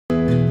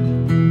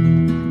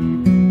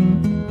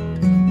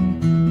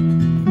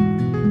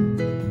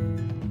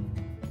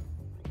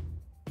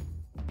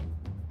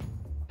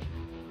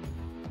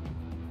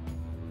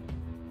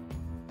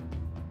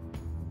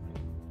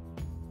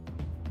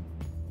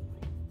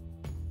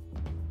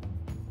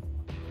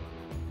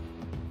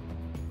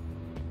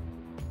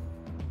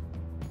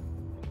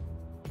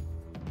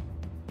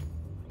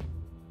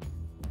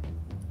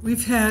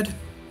We've had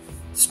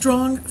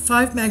strong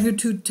 5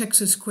 magnitude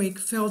Texas quake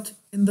felt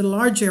in the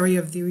large area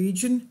of the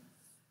region,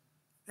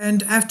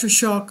 and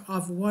aftershock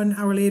of 1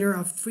 hour later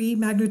of 3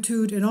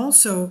 magnitude, and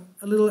also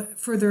a little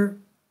further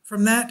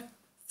from that,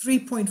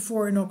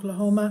 3.4 in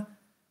Oklahoma,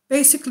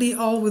 basically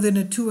all within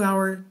a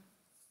 2-hour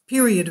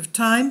period of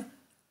time.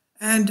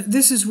 And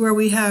this is where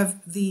we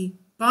have the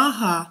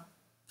Baja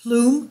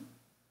Plume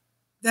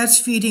that's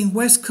feeding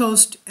west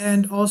coast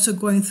and also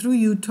going through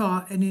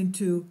Utah and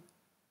into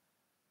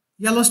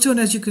Yellowstone,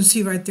 as you can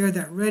see right there,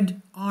 that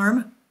red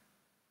arm.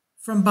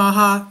 From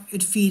Baja,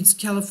 it feeds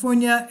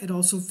California. It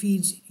also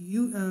feeds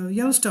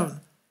Yellowstone.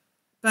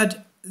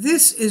 But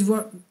this is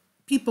what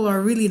people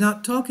are really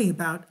not talking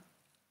about.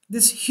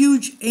 This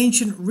huge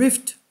ancient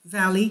rift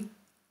valley,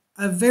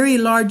 a very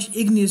large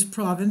igneous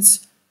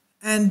province.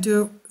 And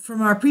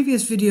from our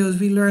previous videos,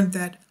 we learned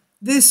that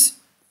this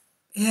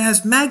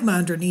has magma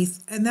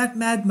underneath, and that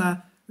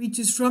magma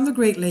reaches from the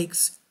Great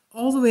Lakes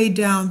all the way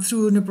down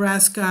through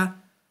Nebraska,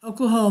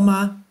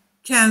 Oklahoma,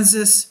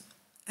 Kansas,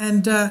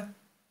 and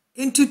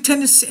into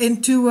Tennessee,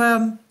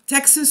 into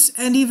Texas,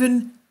 and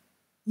even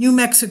New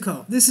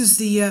Mexico. This is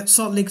the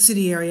Salt Lake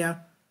City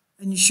area,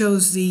 and it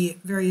shows the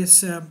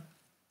various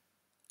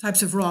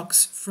types of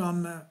rocks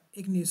from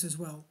igneous as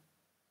well.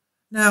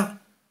 Now,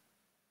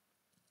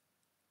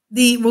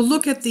 we'll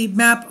look at the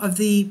map of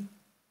the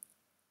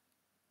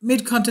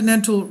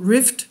mid-continental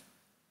rift.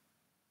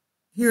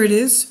 Here it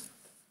is,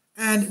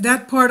 and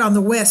that part on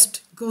the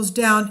west goes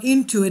down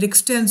into, it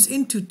extends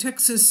into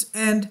Texas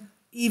and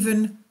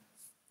even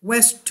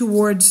west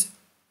towards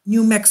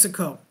New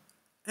Mexico.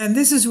 And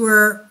this is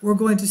where we're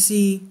going to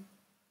see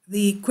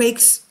the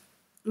quakes,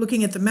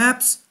 looking at the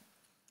maps.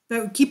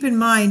 But keep in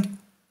mind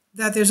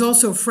that there's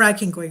also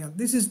fracking going on.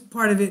 This is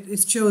part of it.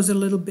 It shows a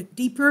little bit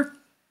deeper.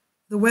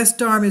 The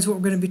west arm is what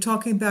we're going to be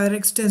talking about. It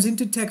extends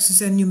into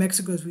Texas and New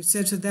Mexico, as we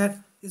said, so that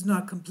is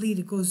not complete.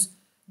 It goes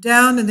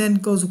down and then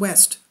goes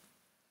west.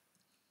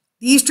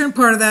 The eastern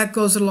part of that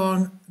goes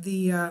along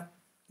the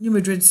New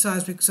Madrid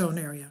seismic zone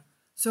area.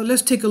 So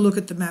let's take a look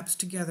at the maps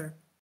together.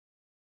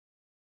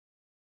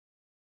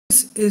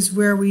 This is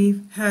where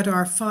we had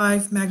our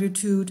 5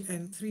 magnitude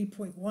and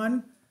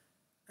 3.1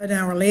 an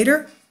hour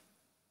later.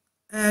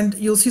 And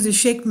you'll see the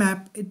shake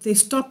map. They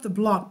stopped the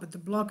block, but the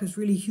block is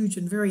really huge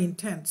and very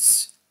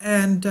intense.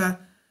 And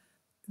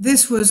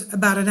this was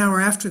about an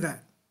hour after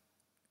that.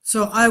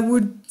 So I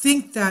would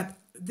think that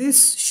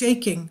this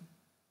shaking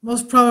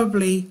most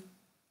probably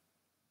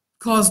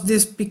caused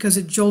this because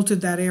it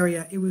jolted that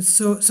area. It was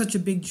such a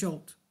big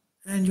jolt.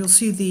 And you'll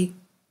see the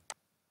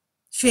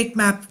shake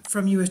map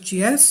from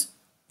USGS.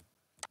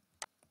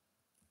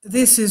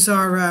 This is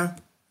our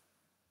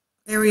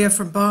area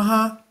from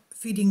Baja,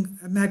 feeding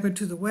magma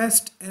to the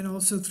west, and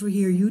also through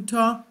here,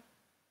 Utah.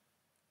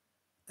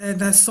 And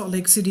that's Salt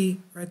Lake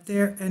City right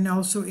there, and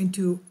also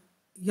into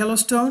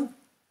Yellowstone.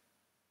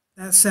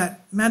 That's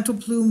that Mantle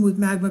plume with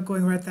magma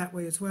going right that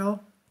way as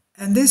well.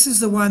 And this is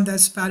the one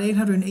that's about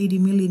 880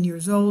 million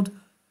years old,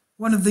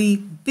 one of the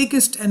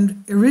biggest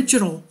and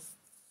original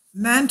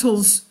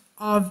mantles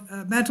of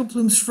mantle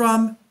plumes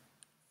from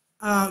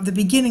the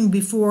beginning,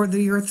 before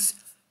the Earth's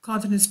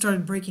continent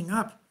started breaking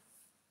up.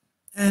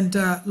 And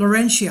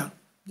Laurentia,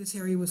 this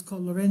area was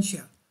called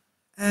Laurentia.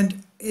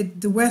 And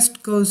the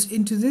west goes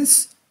into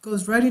this,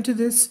 goes right into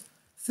this,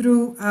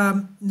 through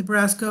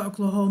Nebraska,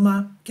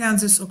 Oklahoma,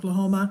 Kansas,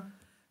 Oklahoma.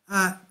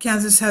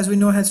 Kansas, as we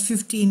know, has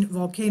 15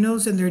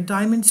 volcanoes, and they're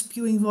diamond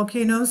spewing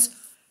volcanoes,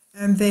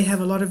 and they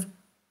have a lot of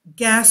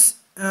gas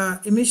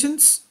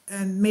emissions,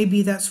 and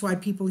maybe that's why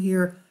people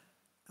hear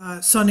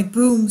sonic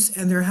booms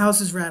and their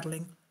houses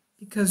rattling,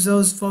 because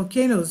those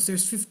volcanoes,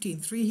 there's 15,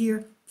 3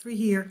 here,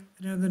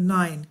 and another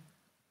 9.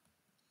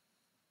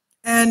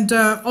 And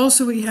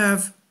also we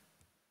have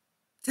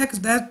Texas.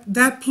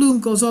 That plume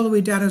goes all the way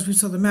down, as we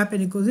saw the map,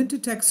 and it goes into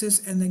Texas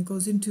and then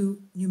goes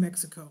into New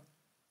Mexico.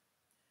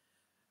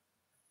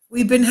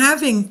 We've been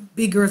having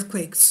big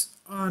earthquakes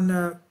on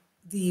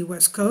the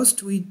west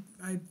coast.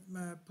 I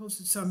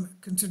posted some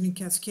concerning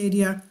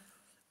Cascadia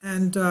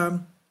and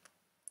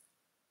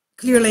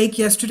Clear Lake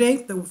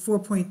yesterday, the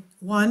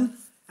 4.1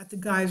 at the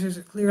geysers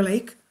at Clear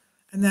Lake,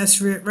 and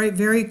that's right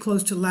very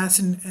close to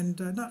Lassen and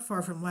not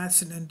far from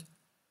Lassen and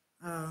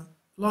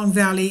Long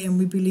Valley, and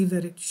we believe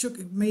that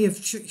it may have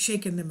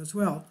shaken them as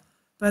well.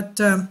 But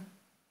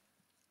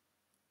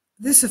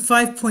this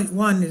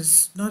 5.1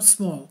 is not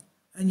small,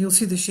 and you'll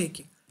see the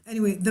shaking.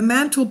 Anyway, the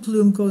Mantle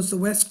plume the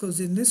west goes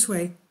in this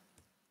way,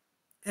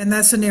 and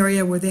that's an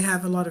area where they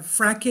have a lot of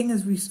fracking,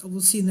 as we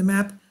will see in the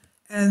map,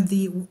 and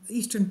the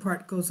eastern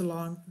part goes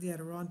along the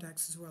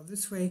Adirondacks as well.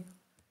 This way,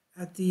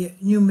 at the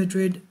New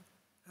Madrid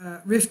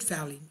Rift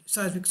Valley.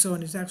 Seismic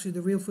zone is actually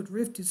the Real Foot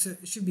Rift.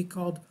 It should be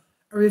called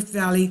a Rift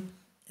Valley,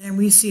 and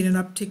we see an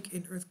uptick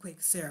in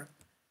earthquakes there.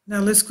 Now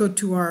let's go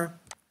to our,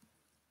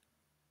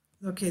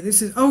 okay,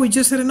 this is, we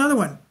just had another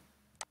one,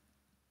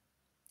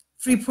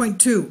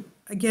 3.2.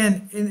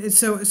 Again,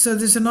 so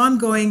there's an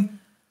ongoing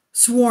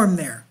swarm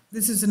there.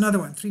 This is another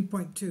one,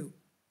 3.2.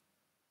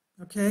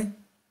 Okay,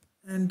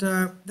 and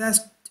that's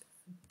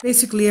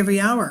basically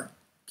every hour.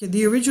 Okay,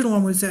 the original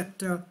one was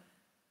at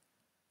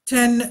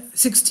 10,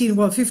 16,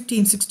 well,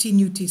 15,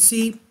 16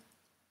 UTC.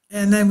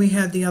 And then we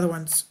had the other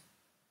ones.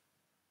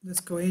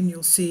 Let's go in,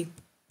 you'll see.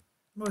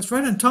 Well, it's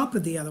right on top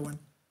of the other one.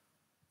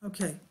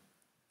 Okay.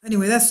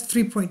 Anyway, that's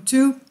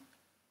 3.2.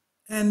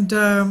 And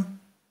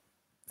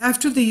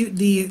after the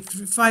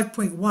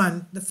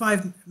 5.1, the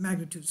 5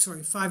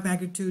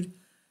 magnitude,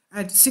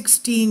 at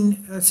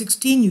 16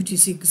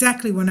 UTC,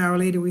 exactly 1 hour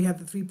later, we have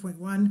the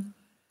 3.1.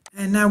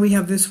 And now we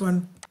have this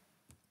one.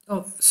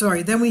 Oh,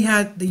 sorry. Then we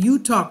had the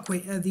Utah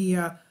quake,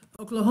 the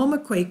Oklahoma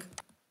quake.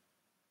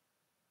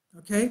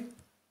 Okay.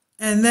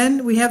 And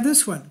then we have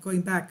this one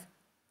going back.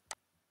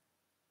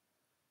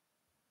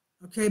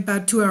 Okay,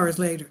 about 2 hours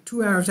later,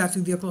 2 hours after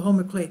the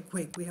Oklahoma quake,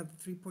 we have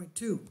the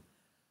 3.2.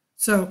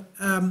 So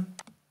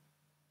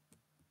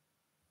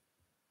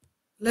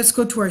let's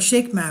go to our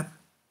shake map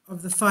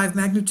of the 5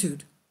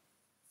 magnitude.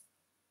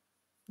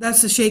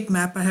 That's the shake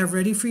map I have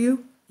ready for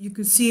you. You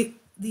can see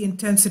the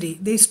intensity.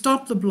 They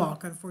stopped the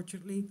block,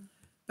 unfortunately,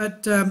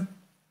 but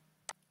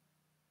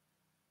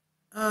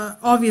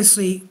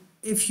obviously,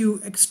 if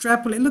you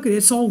extrapolate, look at it,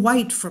 it's all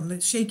white from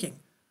the shaking.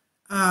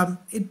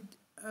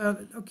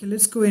 Okay,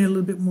 let's go in a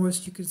little bit more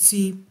so you can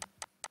see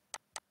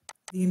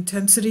the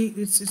intensity.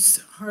 It's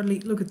hardly,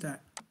 look at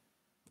that.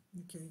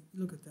 Okay,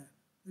 look at that.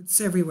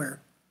 It's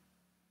everywhere.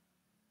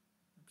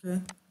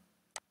 Okay.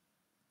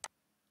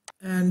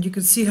 And you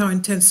can see how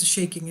intense the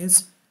shaking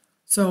is.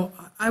 So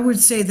I would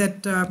say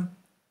that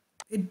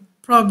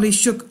it probably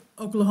shook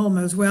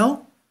Oklahoma as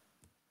well.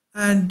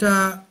 And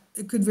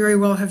it could very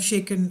well have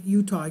shaken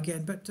Utah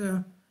again. But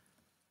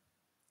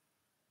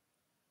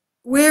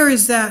where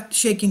is that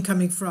shaking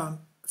coming from?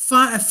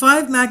 A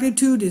 5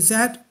 magnitude, is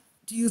that,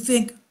 do you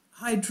think,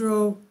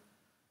 hydro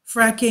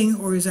fracking,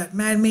 or is that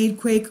man-made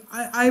quake?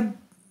 I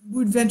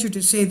would venture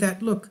to say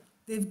that, look,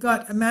 they've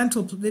got a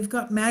mantle, they've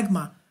got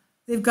magma.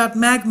 They've got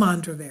magma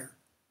under there.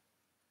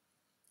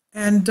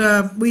 And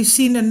we've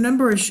seen a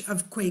number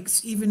of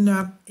quakes, even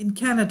in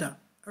Canada,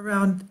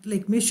 around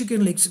Lake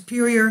Michigan, Lake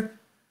Superior.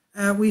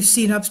 We've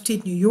seen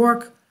upstate New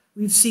York.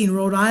 We've seen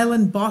Rhode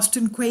Island,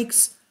 Boston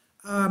quakes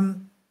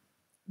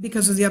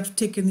because of the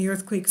uptick in the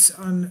earthquakes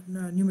on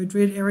New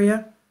Madrid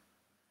area.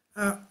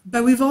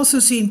 But we've also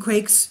seen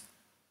quakes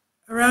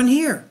around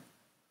here.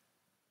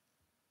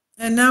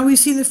 And now we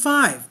see the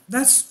 5.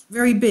 That's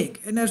very big.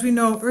 And as we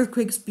know,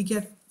 earthquakes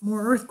beget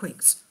more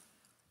earthquakes.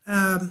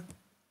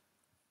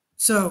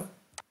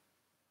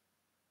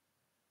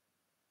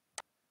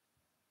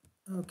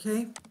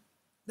 Okay,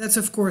 that's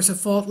of course a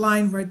fault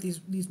line, right?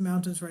 These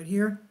mountains right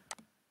here.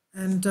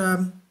 And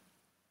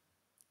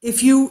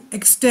if you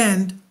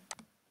extend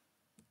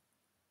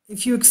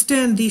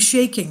these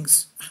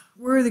shakings,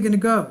 where are they going to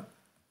go?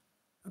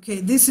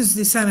 Okay, this is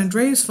the San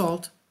Andreas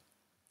fault.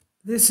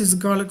 This is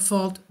the Golet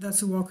fault.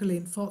 That's the Walker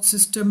Lane fault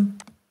system.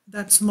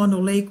 That's Mono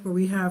Lake, where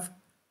we have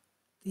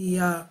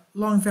the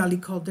Long Valley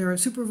Caldera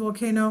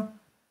supervolcano.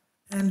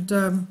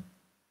 And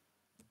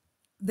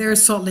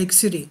there's Salt Lake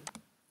City,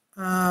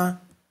 where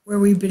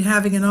we've been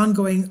having an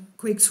ongoing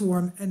quake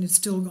swarm, and it's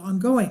still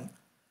ongoing.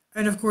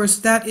 And of course,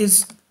 that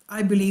is,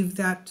 I believe,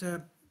 that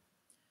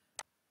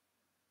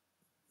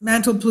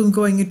Mantle plume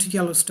going into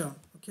Yellowstone.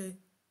 Okay,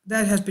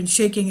 that has been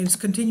shaking and it's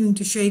continuing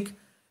to shake.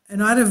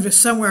 And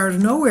somewhere out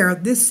of nowhere,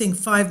 this thing,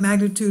 5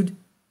 magnitude.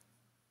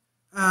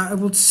 I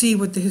will see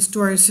what the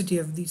historicity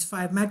of these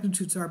 5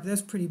 magnitudes are, but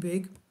that's pretty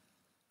big.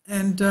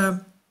 And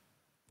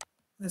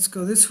let's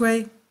go this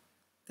way.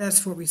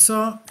 That's what we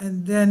saw.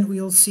 And then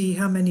we'll see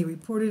how many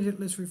reported it.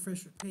 Let's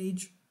refresh the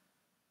page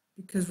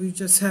because we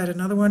just had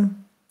another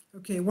one.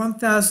 Okay,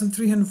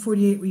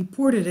 1,348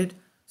 reported it.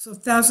 So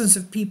thousands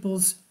of people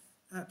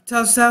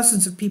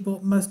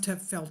must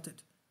have felt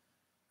it.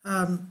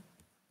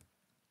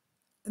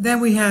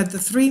 Then we had the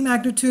 3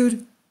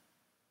 magnitude.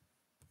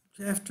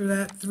 After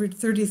that,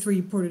 33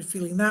 reported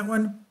feeling that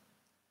one.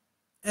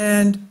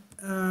 And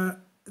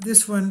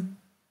this one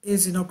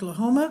is in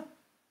Oklahoma.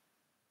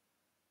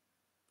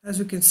 As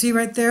we can see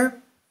right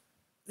there,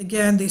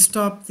 again, they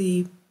stopped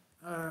the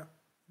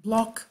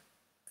block,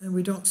 and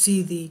we don't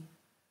see the...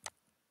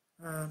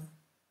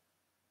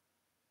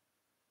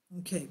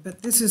 okay,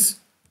 but this is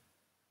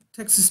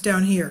Texas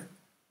down here.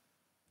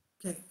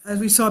 Okay, as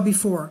we saw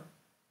before.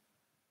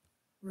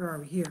 Where are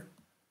we? Here.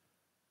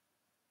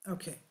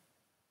 Okay.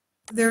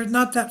 They're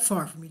not that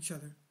far from each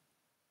other,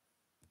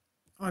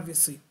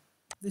 obviously.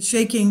 The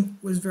shaking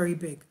was very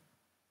big.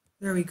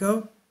 There we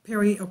go.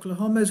 Perry,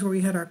 Oklahoma is where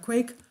we had our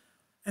quake.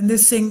 And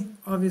this thing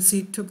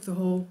obviously shook the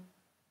whole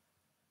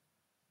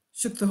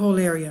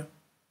area.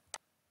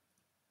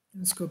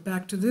 Let's go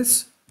back to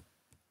this.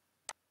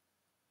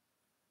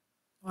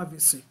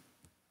 Obviously.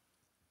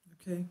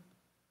 Okay.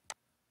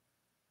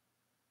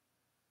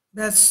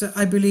 That's,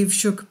 I believe,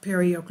 shook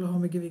Perry,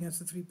 Oklahoma, giving us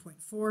a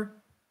 3.4.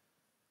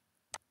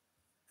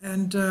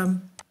 And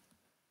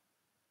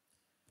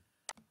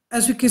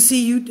as we can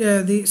see,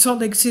 the Salt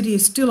Lake City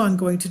is still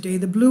ongoing today.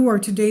 The blue are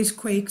today's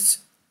quakes.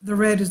 The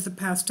red is the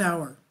past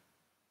hour.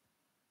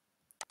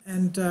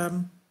 And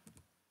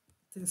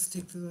let's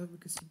take the look, we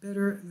can see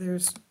better.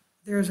 There's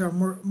there's our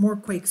more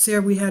quakes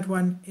there. We had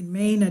one in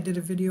Maine. I did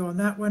a video on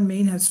that one.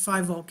 Maine has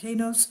 5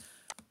 volcanoes.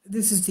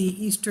 This is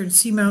the eastern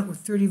seamount with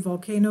 30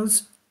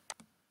 volcanoes.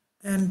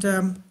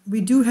 And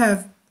we do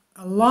have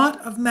a lot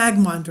of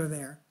magma under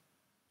there.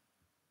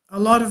 A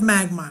lot of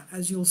magma,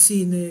 as you'll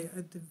see in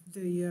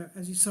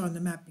as you saw in the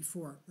map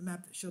before, the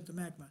map that showed the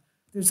magma.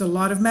 There's a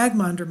lot of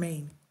magma under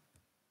Maine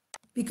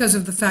because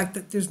of the fact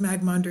that there's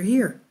magma under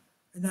here,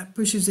 and that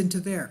pushes into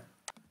there.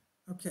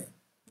 Okay.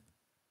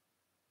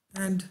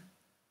 And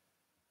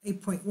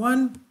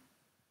 8.1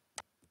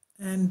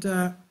 and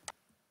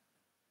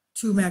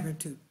 2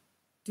 magnitude.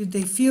 Did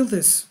they feel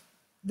this?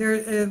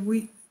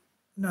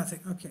 Nothing.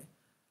 Okay.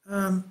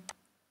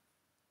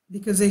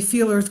 Because they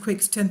feel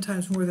earthquakes 10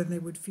 times more than they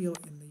would feel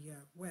in the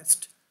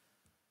west.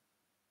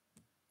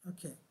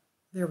 Okay,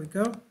 there we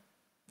go.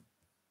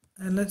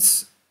 And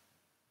let's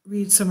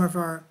read some of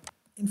our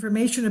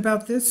information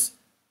about this,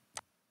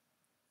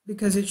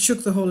 because it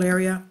shook the whole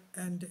area,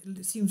 and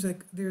it seems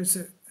like there's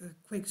a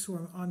quake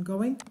swarm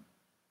ongoing.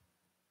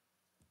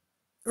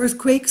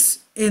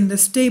 Earthquakes in the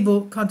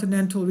stable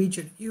continental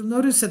region. You'll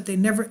notice that they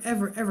never,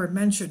 ever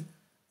mention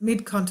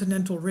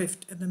mid-continental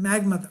rift and the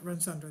magma that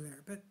runs under there.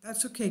 But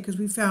that's okay, because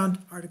we found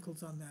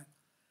articles on that.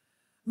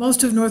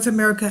 Most of North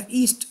America,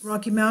 east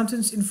Rocky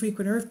Mountains,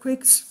 infrequent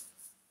earthquakes.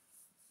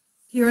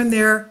 Here and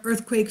there,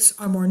 earthquakes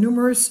are more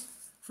numerous.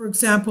 For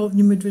example,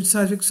 New Madrid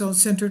seismic zone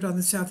centered on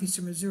the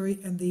southeastern Missouri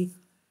and the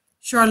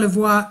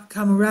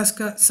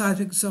Charlevoix-Kamouraska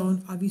seismic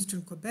zone of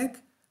eastern Quebec.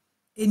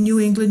 In New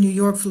England, New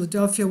York,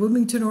 Philadelphia,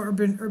 Wilmington, or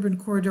urban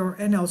corridor,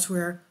 and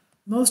elsewhere,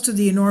 most of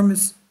the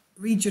enormous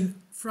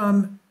region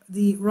from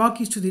the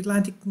Rockies to the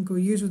Atlantic can go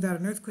years without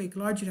an earthquake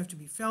large enough to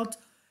be felt.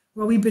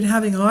 Well, we've been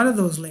having a lot of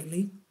those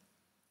lately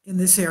in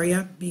this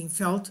area being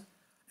felt,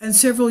 and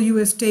several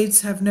U.S.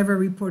 states have never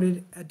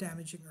reported a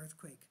damaging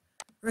earthquake.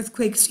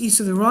 Earthquakes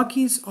east of the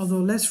Rockies, although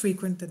less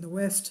frequent than the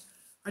west,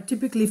 are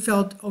typically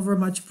felt over a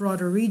much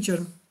broader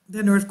region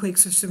than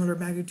earthquakes of similar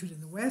magnitude in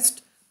the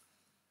west.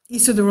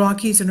 East of the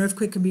Rockies, an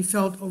earthquake can be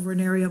felt over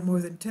an area more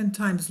than 10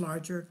 times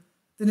larger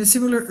than a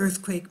similar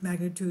earthquake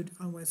magnitude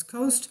on West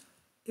Coast.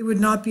 It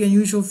would not be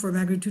unusual for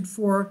magnitude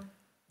 4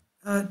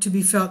 to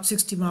be felt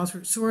 60 miles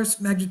from its source,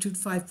 magnitude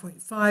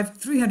 5.5,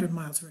 300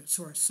 miles from its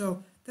source.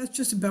 So that's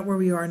just about where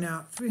we are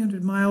now,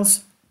 300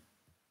 miles.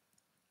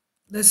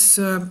 Let's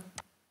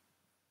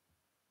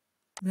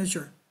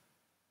measure.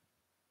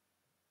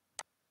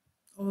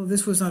 Although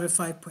this was not a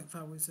 5.5,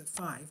 it was a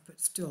 5, but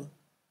still.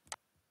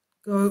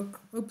 Go,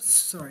 oops,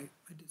 sorry,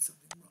 I did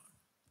something wrong.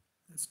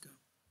 Let's go.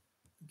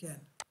 Again.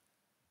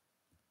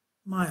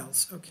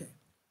 Miles, okay.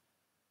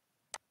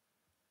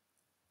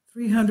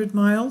 300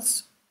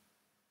 miles.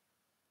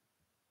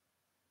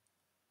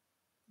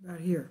 About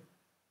here.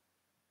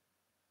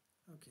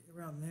 Okay,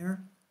 around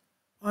there.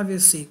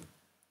 Obviously,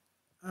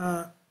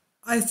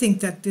 I think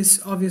that this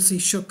obviously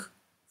shook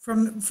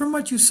from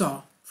what you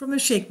saw, from the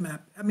shake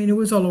map. I mean, it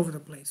was all over the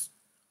place,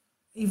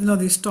 even though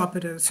they stop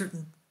it at a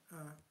certain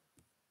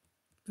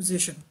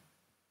position.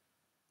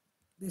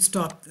 They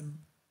stop them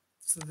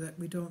so that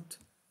we don't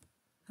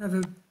have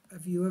a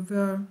view of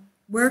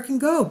where it can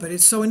go, but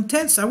it's so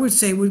intense. I would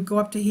say it would go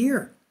up to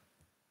here.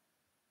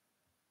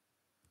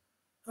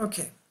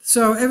 Okay,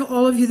 so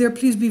all of you there,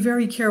 please be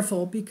very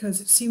careful, because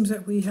it seems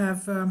that we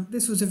have,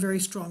 this was a very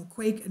strong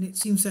quake, and it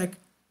seems like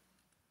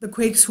the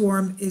quake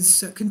swarm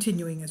is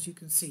continuing, as you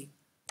can see,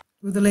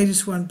 with the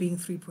latest one being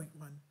 3.1.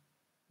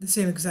 The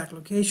same exact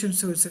location,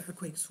 so it's a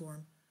quake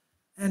swarm.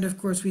 And of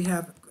course, we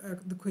have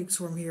the quake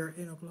swarm here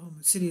in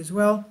Oklahoma City as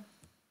well.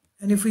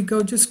 And if we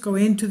just go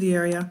into the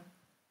area,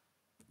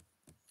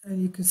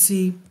 and you can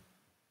see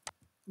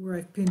where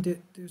I've pinned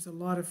it, there's a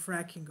lot of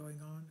fracking going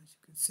on, as you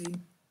can see.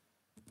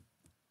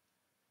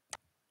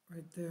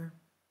 Right there.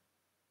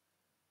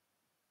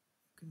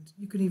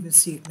 You can even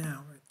see it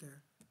now, right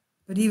there.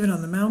 But even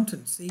on the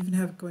mountains, they even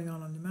have it going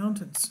on the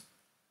mountains.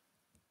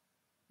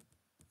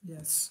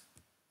 Yes.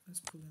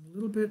 Let's pull in a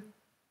little bit.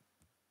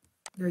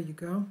 There you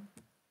go.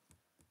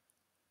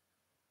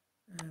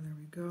 And there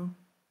we go.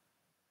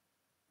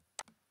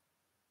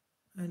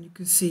 And you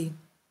can see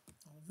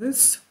all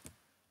this.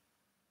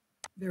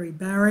 Very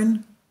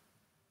barren.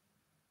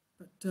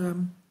 But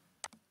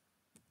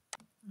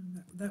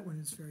that one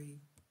is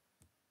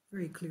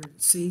very clear to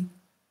see.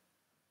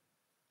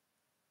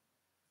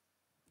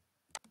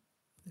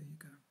 There you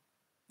go.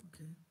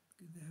 Okay.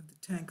 They have the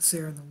tanks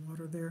there and the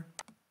water there.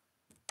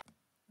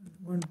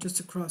 One just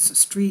across the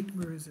street.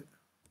 Where is it?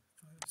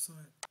 I saw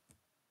it.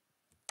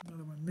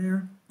 Another one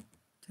there.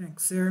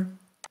 Tanks there.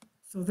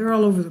 So they're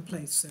all over the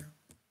place there.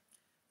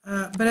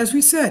 But as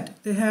we said,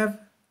 they have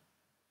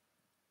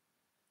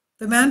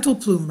the Mantle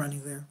plume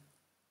running there,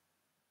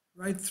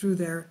 right through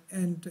there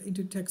and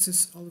into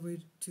Texas, all the way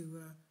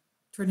to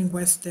turning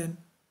west then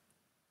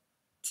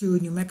to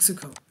New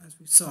Mexico, as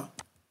we saw.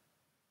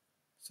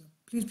 So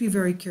please be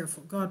very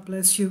careful. God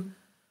bless you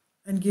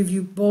and give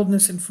you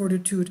boldness and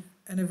fortitude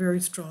and a very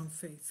strong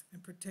faith,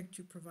 and protect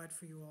you, provide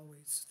for you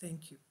always.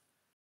 Thank you.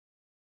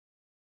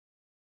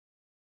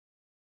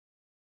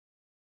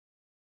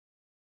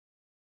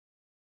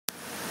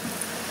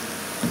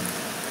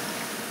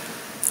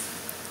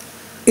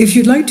 If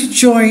you'd like to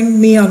join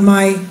me on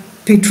my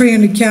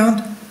Patreon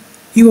account,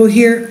 you will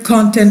hear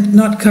content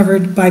not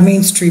covered by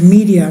mainstream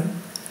media.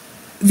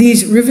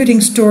 These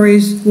riveting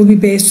stories will be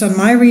based on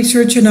my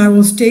research, and I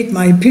will state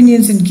my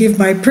opinions and give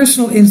my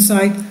personal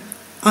insight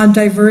on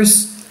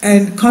diverse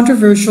and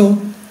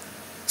controversial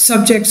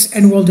subjects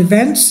and world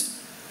events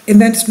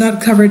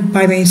not covered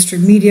by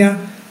mainstream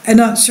media, and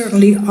not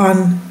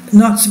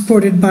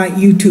supported by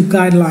YouTube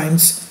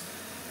guidelines.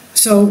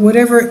 So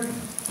whatever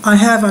I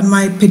have on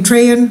my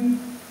Patreon,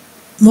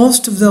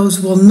 most of those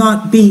will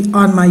not be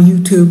on my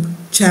YouTube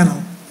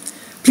channel.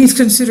 Please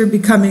consider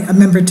becoming a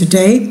member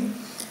today.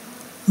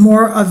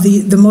 More of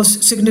the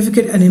most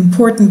significant and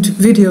important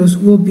videos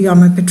will be on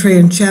my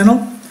Patreon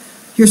channel.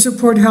 Your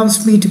support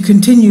helps me to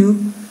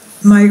continue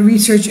my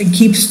research and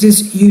keeps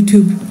this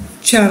YouTube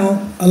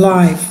channel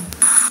alive.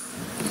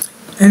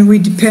 And we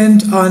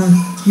depend on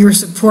your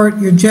support,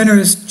 your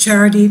generous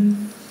charity,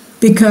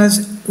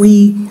 because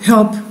we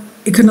help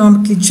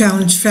economically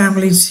challenged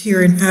families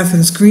here in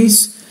Athens,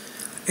 Greece,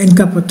 in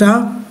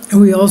Kapota, and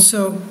we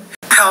also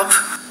help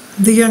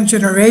the young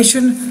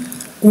generation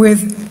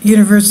with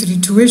university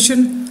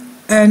tuition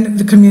and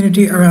the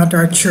community around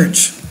our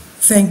church.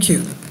 Thank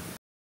you.